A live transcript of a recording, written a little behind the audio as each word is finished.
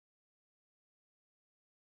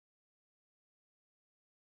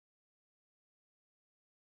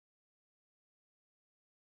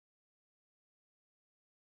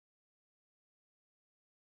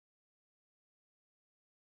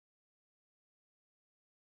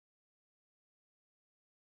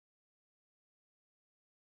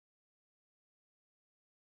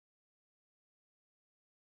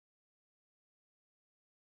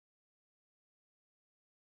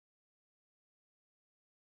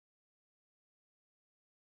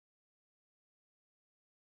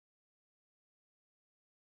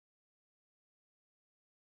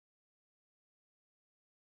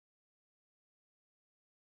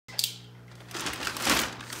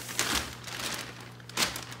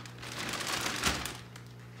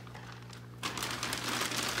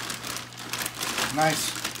Nice.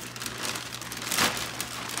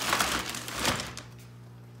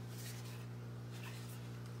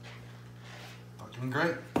 Fucking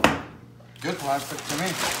great. Good plastic to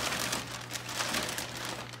me.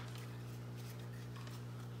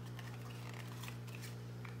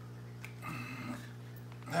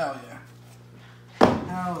 Hell yeah.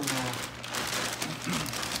 Hell yeah.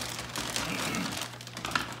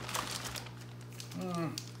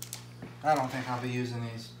 I don't think I'll be using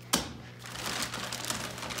these.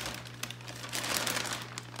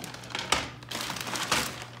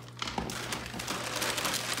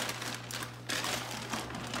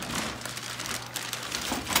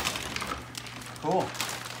 Cool.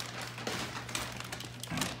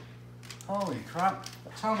 Holy crap.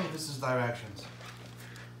 Tell me this is directions.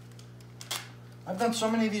 I've done so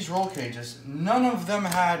many of these roll cages. None of them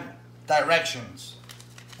had directions.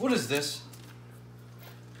 What is this?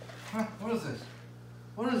 Huh? What is this?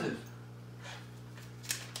 What is it?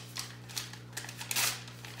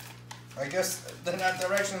 I guess they're not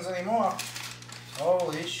directions anymore.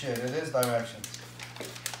 Holy shit, it is directions.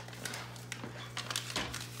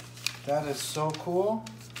 That is so cool.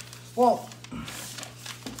 Well,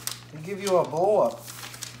 they give you a blow up.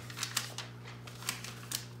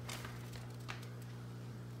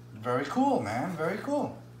 Very cool, man. Very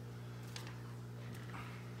cool.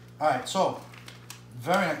 Alright, so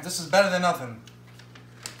this is better than nothing.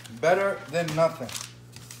 Better than nothing.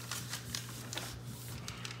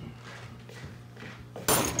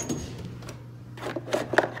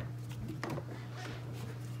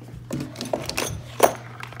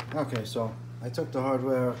 Okay, so I took the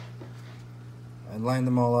hardware and lined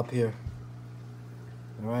them all up here.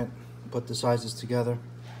 Alright, put the sizes together.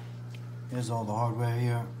 Here's all the hardware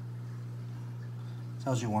here.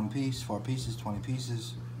 Tells you 1 piece, 4 pieces, 20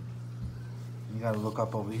 pieces. You gotta look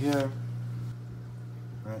up over here.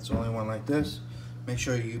 That's the only one like this. Make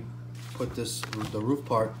sure you put the roof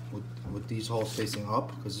part with these holes facing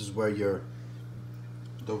up, because this is where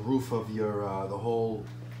the roof of your the whole.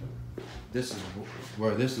 This is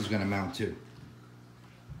where this is gonna mount to.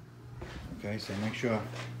 Okay, so make sure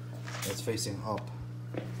it's facing up.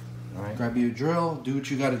 All right. Grab your drill. Do what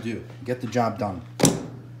you gotta do. Get the job done.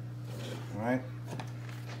 All right.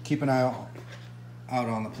 Keep an eye out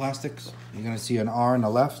on the plastics. You're gonna see an R on the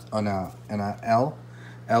left, and a L.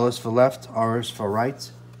 L is for left, R is for right.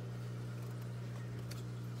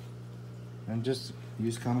 And just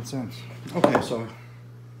use common sense. Okay, so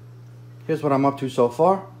here's what I'm up to so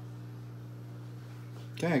far.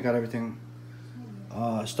 Okay, I got everything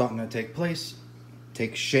starting to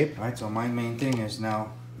take shape. All right, so my main thing is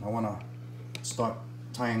now I wanna start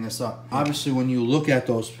tying this up. Obviously, when you look at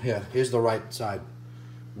those, here's the right side.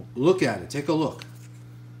 Look at it, take a look.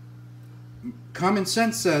 Common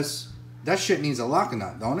sense says that shit needs a lock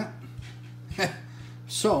nut, don't it?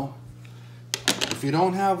 So, if you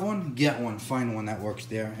don't have one, get one. Find one that works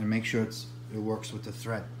there and make sure it works with the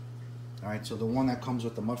thread. All right, so the one that comes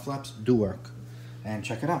with the mud flaps do work. And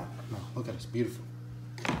check it out. Oh, look at this, beautiful.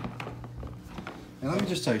 And let me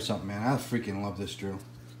just tell you something, man. I freaking love this drill.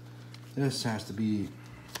 This has to be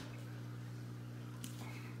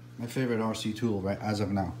my favorite RC tool right as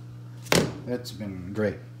of now. It's been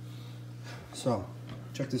great. So,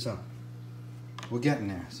 check this out. We're getting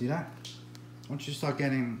there. See that? Once you start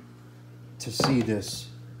getting to see this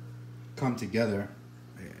come together,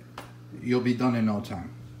 you'll be done in no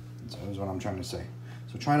time. That's what I'm trying to say.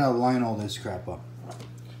 So try to line all this crap up,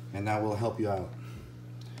 and that will help you out.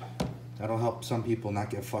 That'll help some people not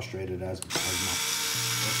get frustrated as much.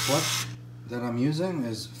 The clutch that I'm using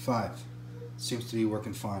is 5. Seems to be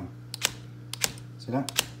working fine. See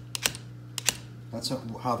that? That's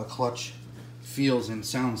how the clutch feels and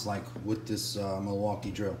sounds like with this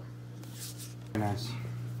Milwaukee drill. Very nice.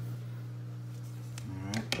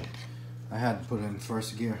 Alright. I had to put it in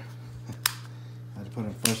first gear. I had to put it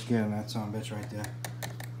in first gear, and that son bitch right there.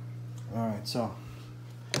 Alright, so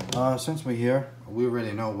since we're here, we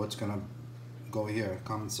already know what's gonna go here.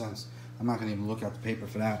 Common sense. I'm not gonna even look at the paper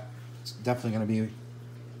for that. It's definitely gonna be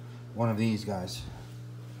one of these guys.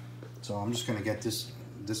 So I'm just gonna get this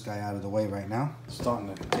guy out of the way right now. It's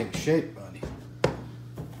starting to take shape, buddy.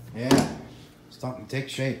 Yeah, starting to take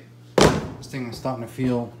shape. This thing is starting to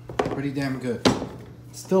feel pretty damn good.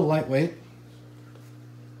 It's still lightweight.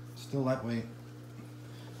 Still lightweight,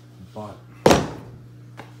 but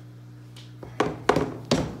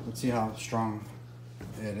let's see how strong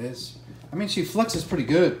it is. I mean, she flexes pretty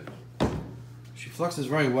good. She flexes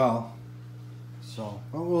very well. So,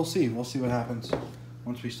 well, we'll see. We'll see what happens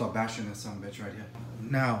once we start bashing this son of a bitch right here.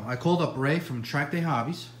 Now, I called up Ray from Track Day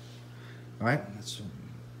Hobbies. All right, that's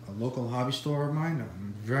a local hobby store of mine.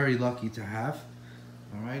 I'm very lucky to have.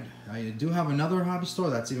 All right, I do have another hobby store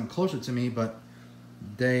that's even closer to me, but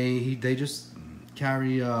they just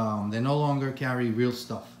carry they no longer carry real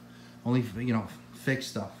stuff, only fake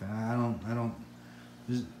stuff.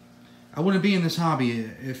 I wouldn't be in this hobby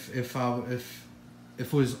if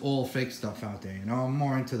it was all fake stuff out there. I'm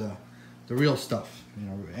more into the real stuff.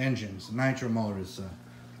 Engines, nitro motors.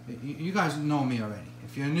 You guys know me already.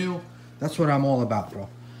 If you're new, that's what I'm all about, bro.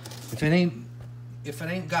 If it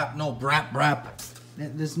ain't got no brap,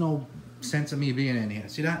 there's no sense of me being in here.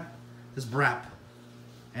 See that? There's brap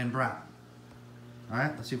and brap. All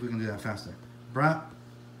right, let's see if we can do that faster. Brap.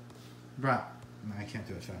 No, I can't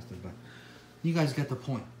do it faster, but you guys get the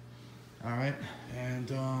point. All right, and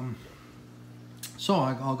so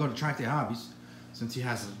I'll go to Track Day Hobbies, since he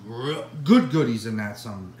has good goodies in that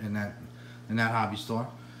hobby store,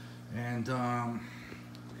 and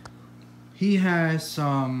he has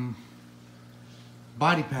some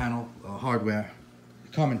body panel hardware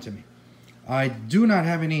coming to me. I do not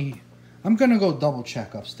have any. I'm gonna go double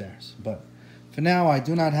check upstairs, but for now I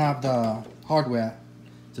do not have the hardware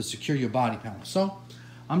to secure your body panel. So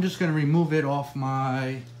I'm just gonna remove it off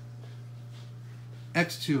my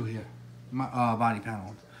X2 here, my body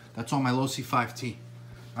panel. That's on my low C5T.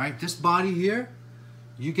 All right, this body here,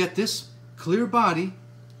 you get this clear body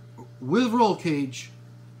with roll cage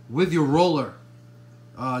with your roller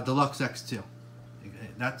Deluxe X2.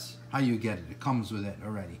 That's how you get it. It comes with it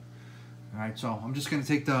already. All right, so I'm just gonna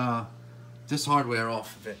take this hardware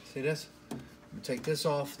off of it. See this? I'm gonna take this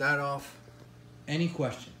off, that off. Any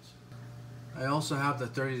questions? I also have the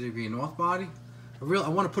 30° north body. I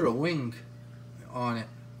want to put a wing on it.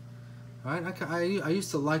 All right, I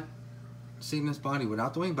used to like seeing this body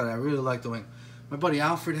without the wing, but I really like the wing. My buddy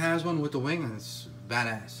Alfred has one with the wing, and it's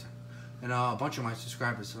badass. And a bunch of my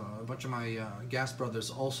subscribers, a bunch of my gas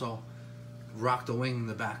brothers also rock the wing in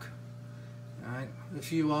the back. All right,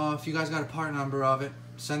 if you guys got a part number of it,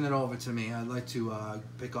 send it over to me. I'd like to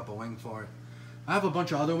pick up a wing for it. I have a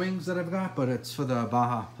bunch of other wings that I've got, but it's for the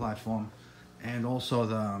Baja platform and also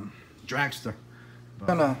the dragster. I'm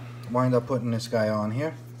gonna wind up putting this guy on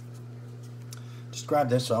here. Just grab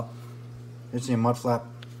this up. Here's the mud flap.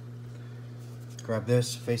 Grab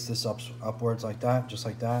this, face this upwards like that, just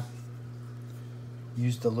like that.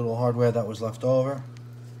 Use the little hardware that was left over.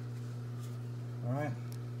 All right,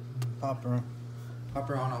 pop her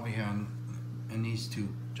on over here in these two,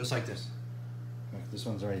 just like this. Okay, this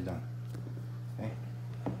one's already done. Okay.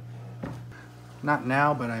 Not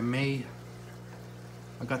now, but I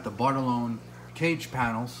got the Bartolone cage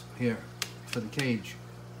panels here for the cage.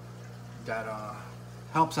 That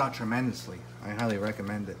helps out tremendously. I highly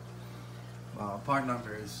recommend it. Part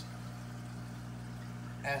number is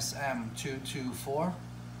SM224,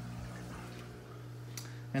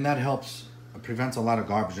 and that helps. It prevents a lot of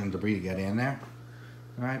garbage and debris to get in there.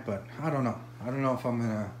 All right, but I don't know if I'm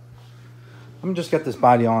gonna just get this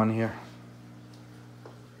body on here.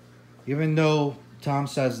 Even though Tom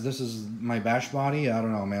says this is my bash body, I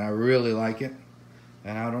don't know, man. I really like it,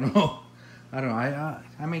 and I don't know.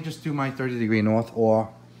 I may just do my 30° north, or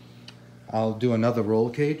I'll do another roll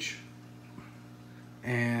cage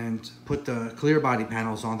and put the clear body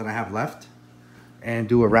panels on that I have left, and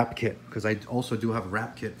do a wrap kit, because I also do have a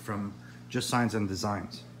wrap kit from Just Signs and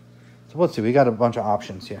Designs. So let's see, we got a bunch of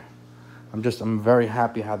options here. I'm very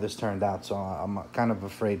happy how this turned out, so I'm kind of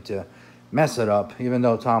afraid to mess it up, even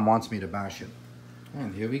though Tom wants me to bash it.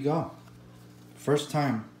 And here we go. First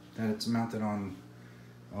time that it's mounted on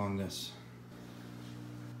this.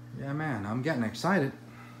 Yeah, man, I'm getting excited.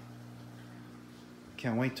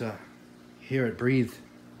 Can't wait to hear it breathe.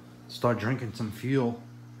 Start drinking some fuel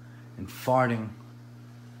and farting.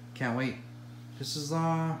 Can't wait. This is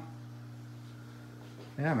yeah,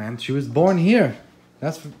 man, she was born here.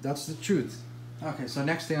 That's the truth. Okay, so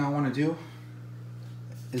next thing I want to do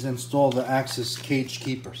is install the Axis cage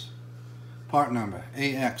keepers. Part number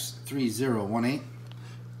AX3018.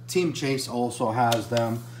 Team Chase also has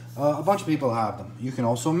them. A bunch of people have them. You can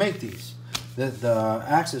also make these. The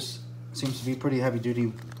Axis seems to be pretty heavy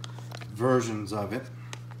duty versions of it,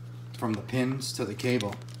 from the pins to the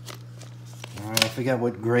cable. I forget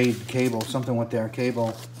what grade cable, something with their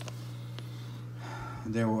cable.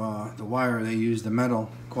 The wire they use, the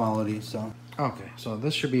metal quality. So okay, so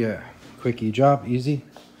this should be a quickie job, easy.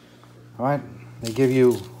 All right, they give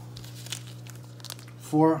you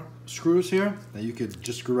 4 screws here that you could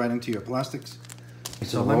just screw right into your plastics.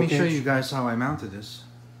 So let me show you guys how I mounted this.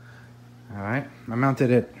 All right, I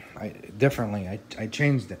mounted it differently. I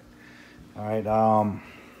changed it. All right,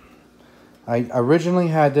 I originally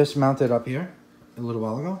had this mounted up here a little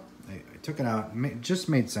while ago. I took it out. It just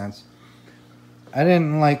made sense. I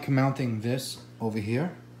didn't like mounting this over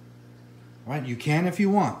here. All right, you can if you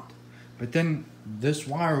want, but then this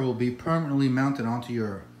wire will be permanently mounted onto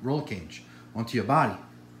your roll cage, onto your body.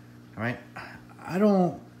 All right,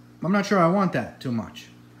 I'm not sure I want that too much.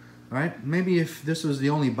 All right, maybe if this was the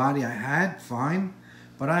only body I had, fine,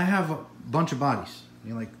 but I have a bunch of bodies.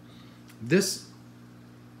 You know, like this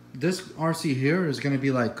RC here is going to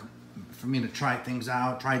be like for me to try things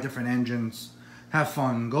out, try different engines, have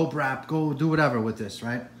fun, go brap, go do whatever with this,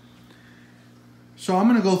 right? So I'm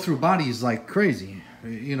going to go through bodies like crazy.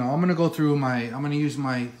 You know, I'm going to go through I'm going to use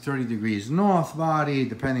my 30 degrees north body,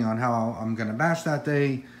 depending on how I'm going to bash that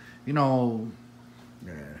day. You know,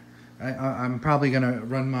 I'm probably going to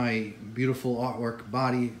run my beautiful artwork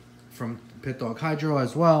body from Pitdawg Hydro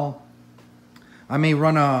as well. I may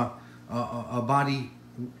run a body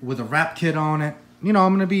with a wrap kit on it. You know,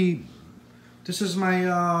 I'm going to be, this is my,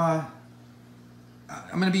 I'm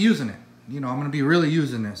going to be using it. You know, I'm going to be really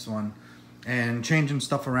using this one and changing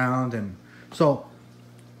stuff around. And so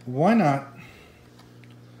why not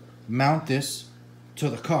mount this to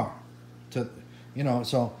the car? You know,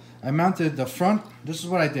 so I mounted the front. This is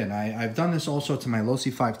what I did. I've done this also to my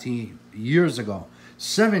Losi 5T years ago,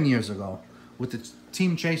 7 years ago, with the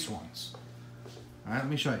Team Chase ones. All right, let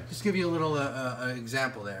me show you. Just give you a little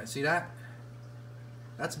example there. See that?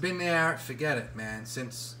 That's been there, forget it, man,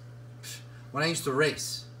 since when I used to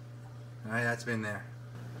race. All right, that's been there.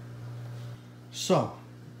 So,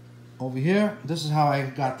 over here, this is how I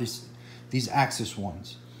got these Axis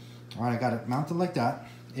ones. All right, I got it mounted like that.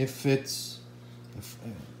 If it's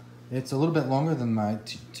a little bit longer than my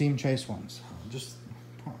Team Chase ones.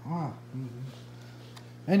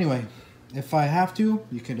 Anyway, if I have to,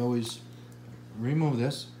 you can always remove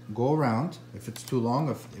this, go around. If it's too long,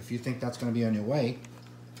 if you think that's going to be on your way,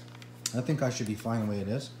 I think I should be fine the way it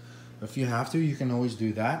is. But if you have to, you can always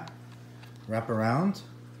do that. Wrap around,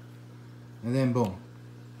 and then boom,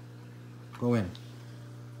 go in.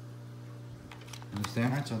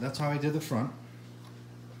 Understand? All right, so that's how I did the front.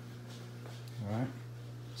 All right,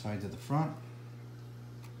 that's how I did the front.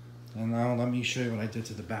 And now let me show you what I did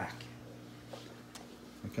to the back.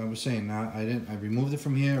 Like I was saying, now I removed it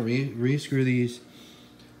from here, re-screw these.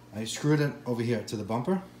 I screwed it over here to the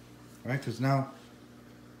bumper, right? Because now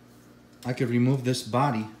I could remove this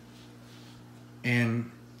body,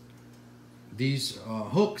 and these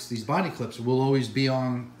hooks, these body clips, will always be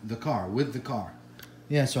on the car, with the car.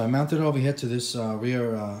 Yeah, so I mounted it over here to this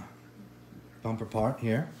rear bumper part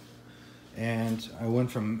here, and I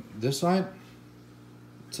went from this side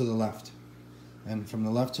to the left, and from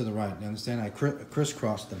the left to the right. You understand? I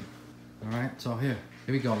crisscrossed them. All right, so here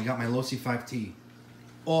we go. We got my Losi 5T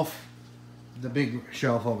off the big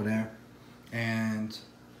shelf over there, and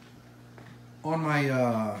on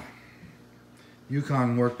my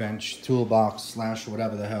Yukon workbench, toolbox slash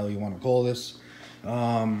whatever the hell you want to call this,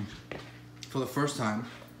 for the first time.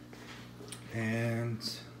 And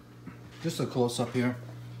just a close up here.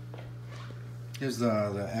 Here's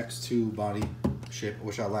the X2 body shape,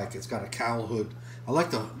 which I like. It's got a cowl hood. I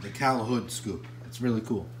like the cowl hood scoop. It's really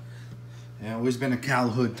cool. And I've always been a cowl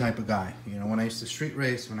hood type of guy. You know, when I used to street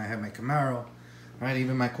race, when I had my Camaro, right,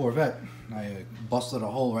 even my Corvette, I busted a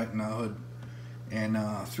hole right in the hood and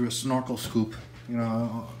threw a snorkel scoop. You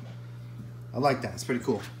know, I like that. It's pretty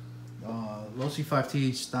cool. Losi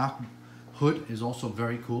 5T stock hood is also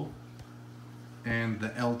very cool, and the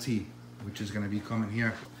LT, which is going to be coming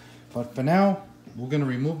here. But for now, we're going to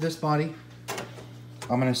remove this body.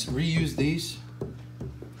 I'm going to reuse these,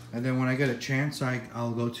 and then when I get a chance,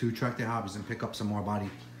 I'll go to Tractor Hobbies and pick up some more body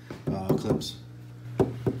clips.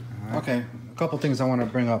 Okay, a couple things I want to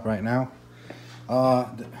bring up right now.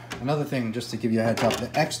 Another thing, just to give you a heads up, the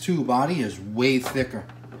X2 body is way thicker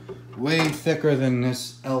than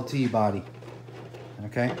this LT body.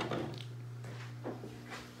 Okay,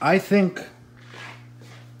 I think,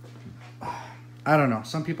 I don't know,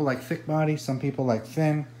 some people like thick body, some people like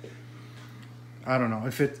thin. I don't know.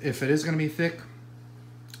 If it is going to be thick,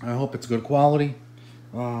 I hope it's good quality.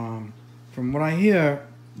 From what I hear,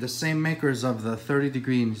 the same makers of the 30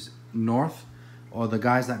 degrees north are the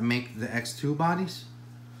guys that make the X2 bodies.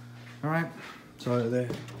 All right, so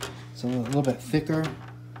it's a little bit thicker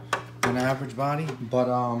than an average body, but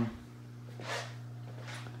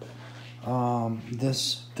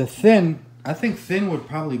the thin, I think thin would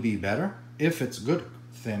probably be better if it's good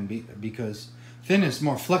thin, because thin is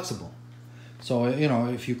more flexible. So, you know,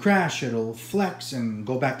 if you crash, it'll flex and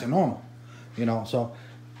go back to normal, you know. So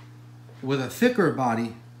with a thicker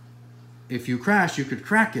body, if you crash, you could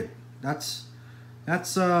crack it. That's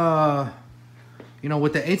you know,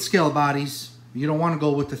 with the 8-scale bodies, you don't want to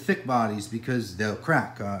go with the thick bodies because they'll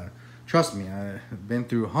crack. Trust me, I've been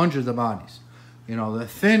through hundreds of bodies. You know, the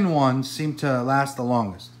thin ones seem to last the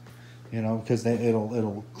longest. You know, because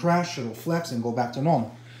it'll crash, it'll flex, and go back to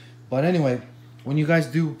normal. But anyway, when you guys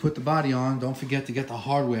do put the body on, don't forget to get the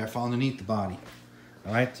hardware for underneath the body.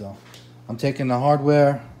 All right, so I'm taking the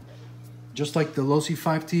hardware, just like the Losi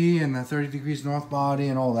 5T and the 30 degrees north body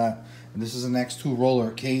and all that. And this is an X2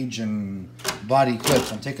 roller cage and body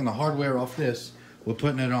clips. I'm taking the hardware off this. We're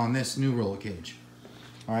putting it on this new roller cage.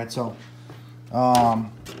 All right, so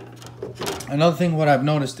another thing what I've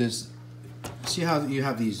noticed is, see how you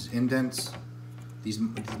have these indents, these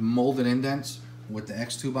molded indents with the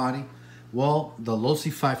X2 body? Well, the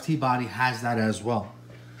Losi 5T body has that as well.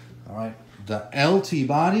 All right, the LT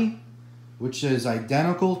body, which is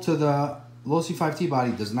identical to the Losi 5T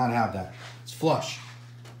body, does not have that. It's flush.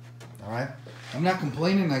 All right, I'm not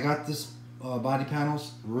complaining. I got this body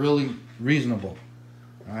panels really reasonable.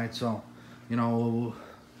 All right, so you know,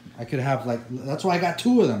 I could have like, that's why I got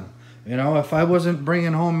 2 of them. You know, if I wasn't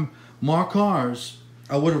bringing home more cars,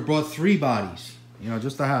 I would have brought 3 bodies. You know,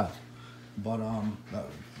 just to have, but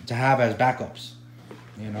to have as backups.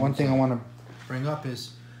 You know, one thing I want to bring up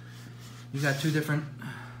is you got 2 different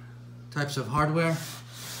types of hardware.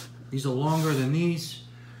 These are longer than these.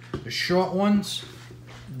 The short ones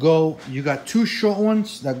go, you got 2 short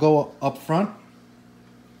ones that go up front,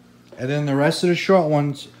 and then the rest of the short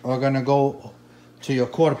ones are gonna go to your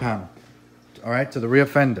quarter panel. All right, to the rear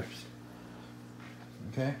fenders.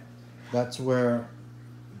 Okay, that's where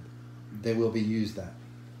they will be used at.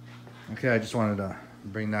 Okay, I just wanted to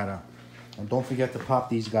bring that up. And don't forget to pop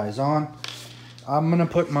these guys on. I'm gonna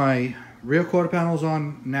put my rear quarter panels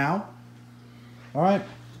on now. All right,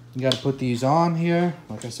 you gotta put these on here.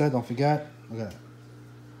 Like I said, don't forget. Look at that.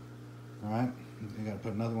 All right, you gotta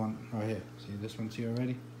put another one right here. See, this one's here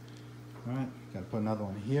already. All right, gotta put another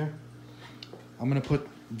one here. I'm gonna put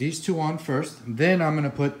these 2 on first, then I'm gonna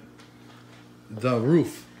put the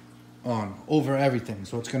roof on over everything.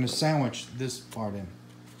 So it's gonna sandwich this part in.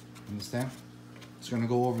 Understand? It's gonna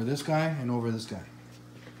go over this guy and over this guy.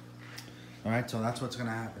 All right, so that's what's gonna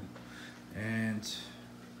happen. And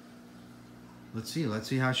let's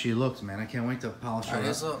see how she looks, man. I can't wait to polish her. All right,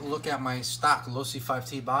 here's a look at my stock Losi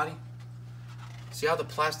 5T body. See how the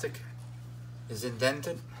plastic is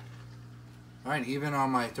indented? All right, even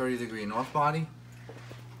on my 30 degree north body.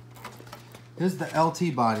 Here's the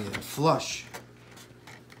LT body, it's flush.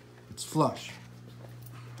 It's flush.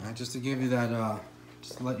 All right, just to give you that,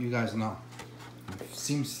 just to let you guys know. It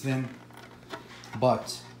seems thin,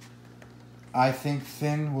 but I think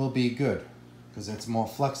thin will be good because it's more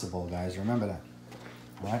flexible, guys. Remember that.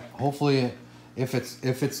 All right. Hopefully, if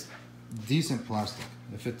it's decent plastic,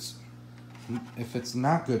 if it's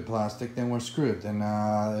not good plastic, then we're screwed. Then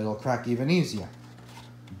it'll crack even easier.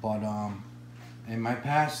 But in my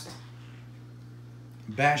past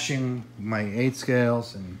bashing my 8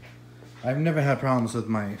 scales, and I've never had problems with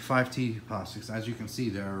my 5T plastics. As you can see,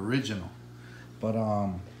 they're original. But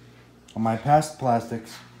on my past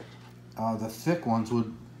plastics, the thick ones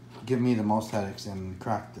would give me the most headaches and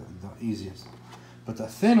crack the easiest. But the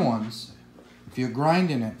thin ones, if you're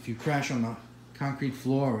grinding it, if you crash on the concrete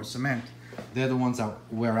floor or cement, they're the ones that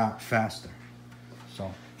wear out faster.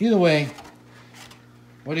 So either way,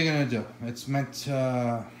 what are you gonna do? It's meant,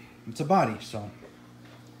 it's a body, so.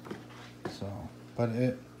 But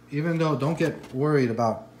even though, don't get worried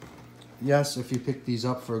about, yes, if you pick these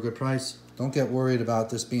up for a good price, don't get worried about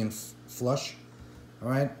this being flush, all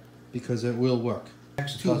right? Because it will work.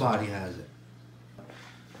 X2 body has it.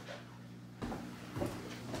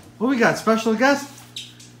 What we got, special guest?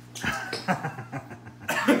 I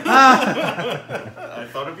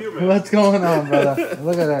thought of you, man. What's going on, brother?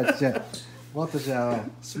 Look at that shit. What the shit?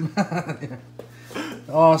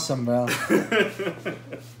 Awesome, bro.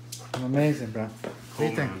 Amazing, bro. What do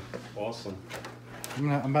you think? Awesome.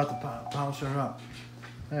 I'm about to polish her up.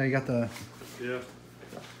 There, you got the... Yeah.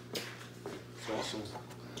 It's awesome.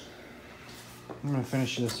 I'm gonna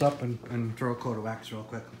finish this up and throw a coat of wax real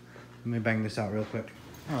quick. Let me bang this out real quick.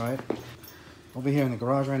 All right. Over here in the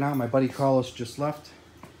garage right now, my buddy Carlos just left.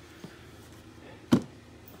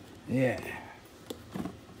 Yeah.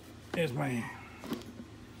 There's my...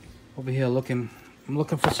 Over here looking... I'm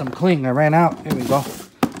looking for some cling. I ran out. Here we go.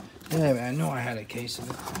 Yeah, man, I knew I had a case of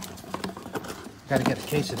it. Gotta get a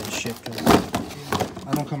case of this shit because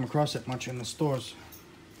I don't come across it much in the stores.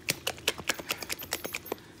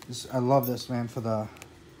 I love this, man, for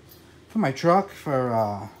my truck,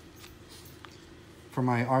 for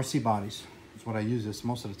my RC bodies. That's what I use this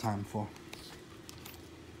most of the time for.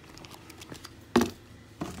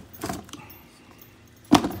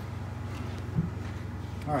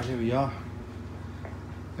 All right, here we are.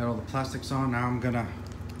 Got all the plastics on. Now I'm gonna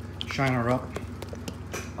shine her up.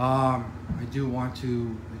 I do want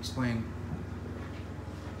to explain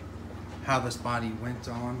how this body went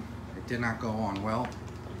on. It did not go on well.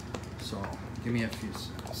 So give me a few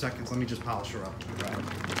seconds. Let me just polish her up.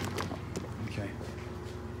 Okay.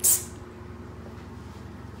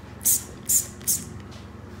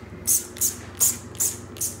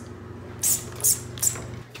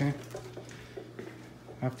 Okay.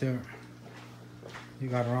 After you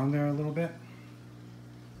got her on there a little bit,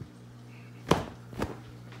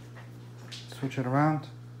 switch it around.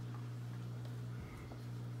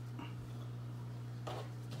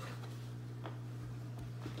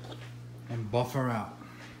 And buff her out.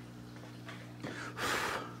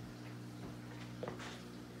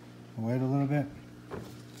 Wait a little bit. I'm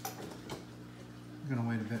gonna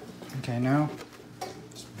wait a bit. Okay, now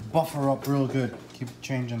just buff her up real good. Keep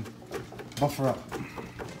changing. Buff her up.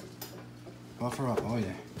 Buff her up. Oh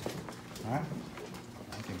yeah. All right.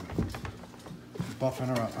 Okay.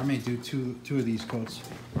 Buffing her up. I may do two of these coats.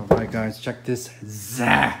 All right, guys, check this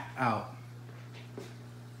out.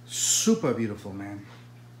 Super beautiful, man.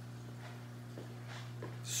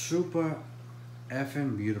 Super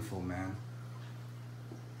effing beautiful, man.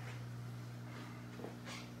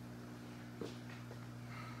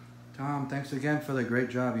 Tom, thanks again for the great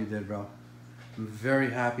job you did, bro. I'm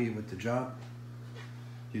very happy with the job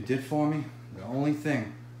you did for me. The only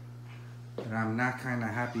thing that I'm not kind of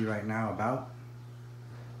happy right now about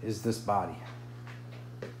is this body.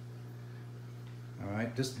 All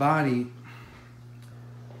right, this body,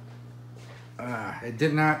 it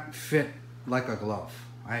did not fit like a glove.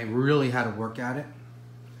 I really had to work at it.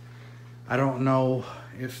 I don't know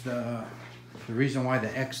if the reason why the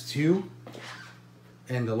X2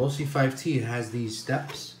 and the Losi 5T has these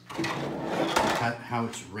steps, how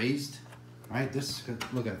it's raised, right? This,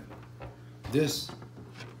 look at it. This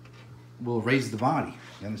will raise the body,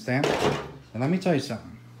 you understand? And let me tell you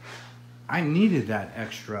something. I needed that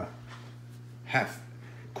extra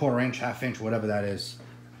quarter inch, half inch, whatever that is,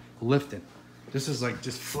 lifted. This is like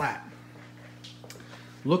just flat.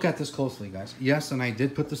 Look at this closely, guys. Yes, and I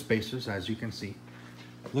did put the spacers, as you can see.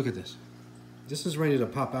 Look at this. This is ready to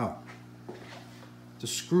pop out. The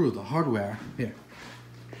screw, the hardware, here.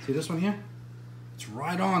 See this one here? It's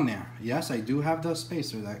right on there. Yes, I do have the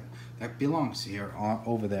spacer that belongs here,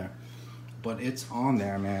 over there. But it's on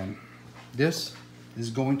there, man. This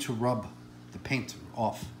is going to rub the paint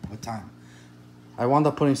off with time. I wound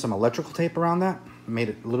up putting some electrical tape around that, made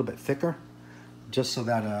it a little bit thicker, just so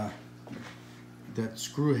that that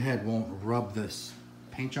screw head won't rub this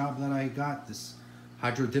paint job that I got, this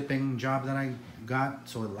hydro dipping job that I got,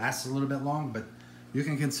 so it lasts a little bit long, but you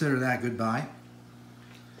can consider that goodbye.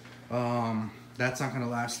 That's not gonna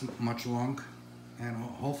last much long, and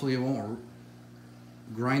hopefully it won't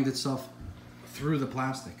grind itself through the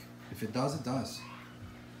plastic. If it does, it does.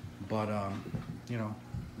 But you know,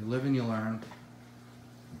 you live and you learn.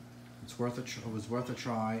 It's worth it was worth a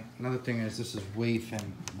try. Another thing is, this is way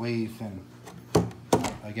thin, way thin.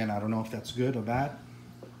 Again, I don't know if that's good or bad.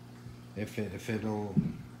 If it'll,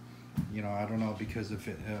 you know, I don't know, because of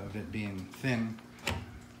it being thin,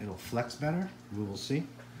 it'll flex better. We will see.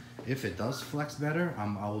 If it does flex better,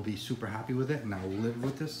 I will be super happy with it, and I will live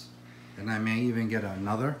with this. And I may even get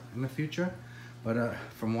another in the future. But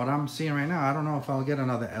from what I'm seeing right now, I don't know if I'll get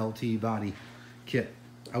another LT body kit.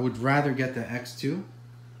 I would rather get the X2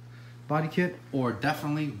 body kit, or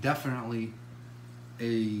definitely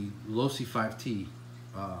a Losi 5T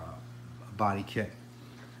body kit.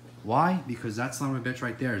 Why? Because that son of a bitch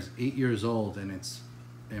right there is 8 years old, and it's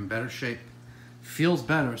in better shape. Feels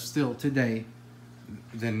better still today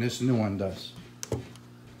than this new one does.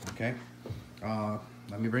 Okay?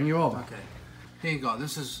 Let me bring you over. Okay. Here you go.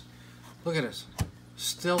 This is, look at this.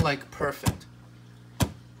 Still like perfect.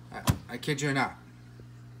 I kid you not.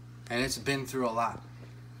 And it's been through a lot.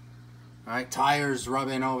 Alright? Tires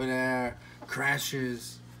rubbing over there.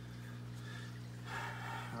 Crashes.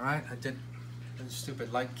 Alright? I did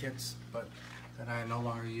stupid light kits, but that I no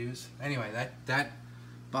longer use. Anyway, that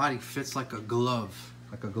body fits like a glove.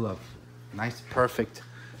 Like a glove. Nice, perfect.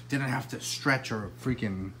 Didn't have to stretch or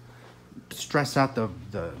freaking stress out the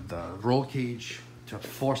roll cage to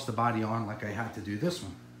force the body on like I had to do this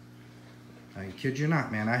one. I kid you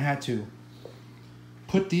not, man. I had to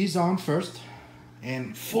put these on first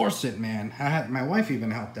and force it, man. My wife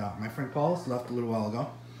even helped out. My friend Paul left a little while ago.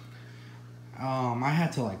 I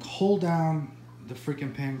had to like hold down the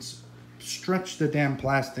freaking pins, stretch the damn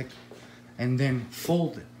plastic, and then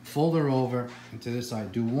fold it. Fold her over into this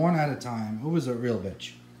side. Do one at a time. It was a real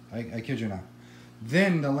bitch. I kid you not.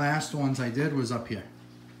 Then the last ones I did was up here.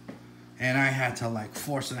 And I had to like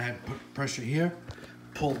force it. I had to put pressure here,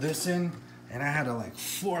 pull this in, and I had to like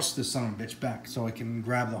force this son of a bitch back so I can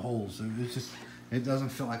grab the holes. It's just, it doesn't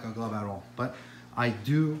feel like a glove at all. But I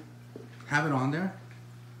do have it on there.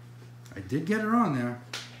 I did get her on there.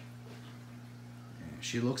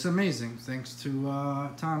 She looks amazing, thanks to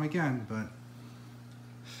Tom again. But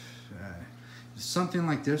something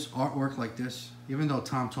like this, artwork like this, even though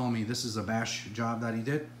Tom told me this is a bash job that he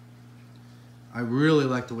did, I really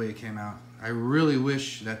like the way it came out. I really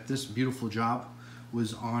wish that this beautiful job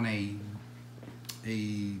was on a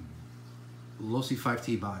Losi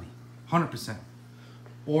 5T body, 100%,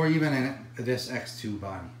 or even in this X2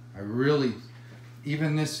 body. I really,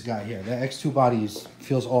 even this guy here, the X2 body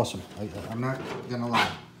feels awesome. I'm not gonna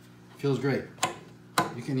lie, feels great.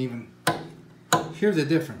 You can even hear the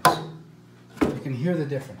difference. You can hear the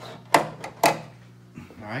difference. All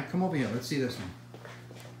right, come over here. Let's see this one.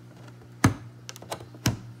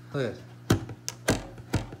 Look at it.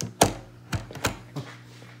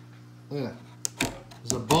 Look at that.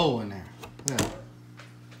 There's a bow in there. Look at that.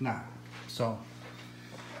 Nah. So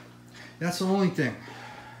that's the only thing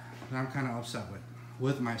that I'm kind of upset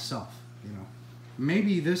with myself. You know,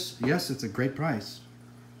 maybe this. Yes, it's a great price.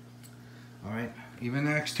 All right. Even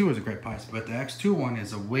the X2 is a great price, but the X2 one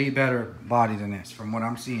is a way better body than this, from what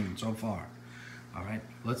I'm seeing so far. All right.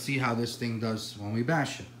 Let's see how this thing does when we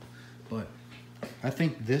bash it. But I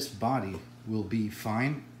think this body will be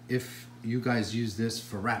fine if you guys use this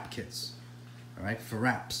for wrap kits, all right, for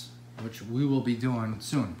wraps, which we will be doing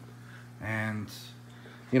soon. And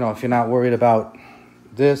you know, if you're not worried about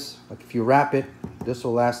this, like if you wrap it, this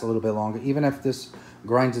will last a little bit longer. Even if this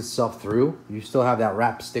grinds itself through, you still have that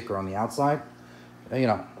wrap sticker on the outside, you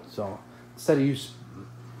know. So instead of you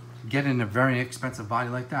getting a very expensive body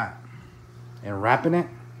like that and wrapping it,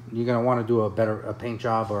 you're gonna want to do a paint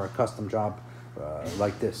job or a custom job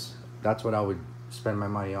like this. That's what I would spend my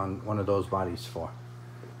money on, one of those bodies for,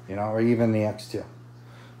 you know, or even the X2.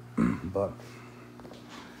 But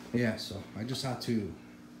yeah, so I just had to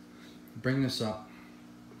bring this up.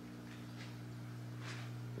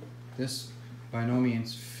 This by no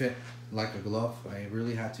means fit like a glove. I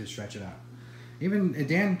really had to stretch it out. Even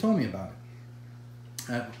Dan told me about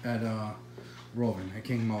it at Roving, at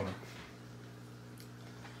King Motor.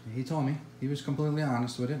 He told me, he was completely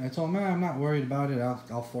honest with it. I told him, I'm not worried about it,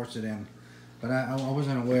 I'll force it in. But I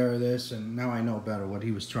wasn't aware of this, and now I know better what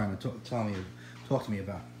he was trying to talk to me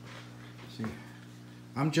about. See,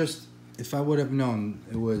 I'm just, if I would have known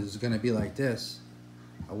it was gonna be like this,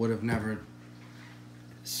 I would have never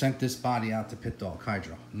sent this body out to Pitdawg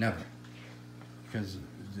Hydro, never. Because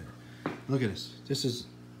look at this, this is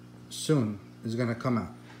soon is gonna come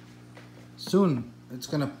out. Soon it's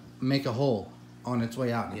gonna make a hole on its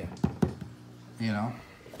way out here, you know.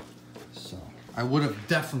 So I would have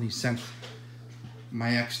definitely sent my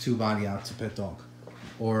X2 body out to Pitdawg,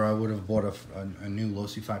 or I would have bought a new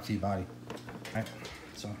Losi 5T body. Right?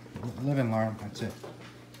 So live and learn. That's it.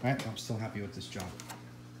 Right? I'm still happy with this job.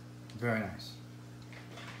 Very nice.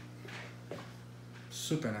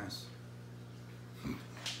 Super nice.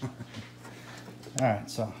 All right,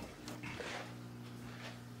 so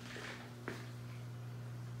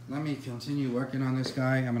let me continue working on this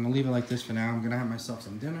guy. I'm gonna leave it like this for now. I'm gonna have myself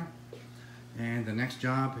some dinner, and the next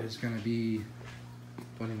job is gonna be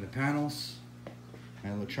putting the panels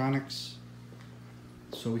and electronics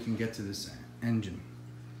so we can get to this engine.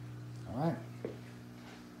 All right.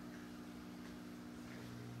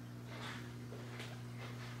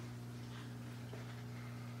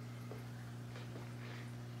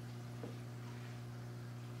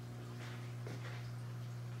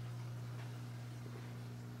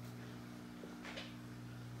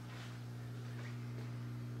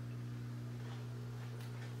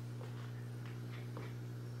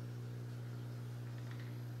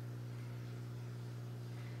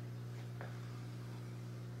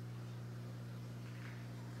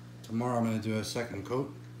 Tomorrow I'm going to do a second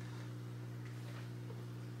coat.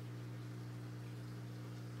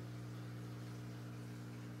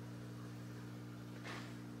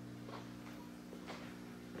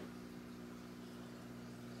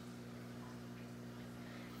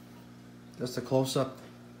 Just a close-up.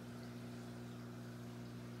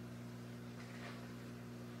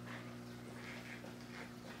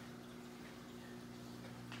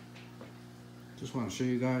 Just want to show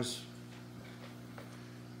you guys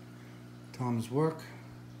Tom's work.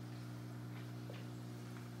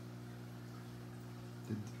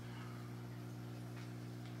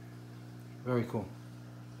 Very cool.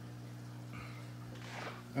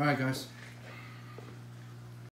 All right, guys.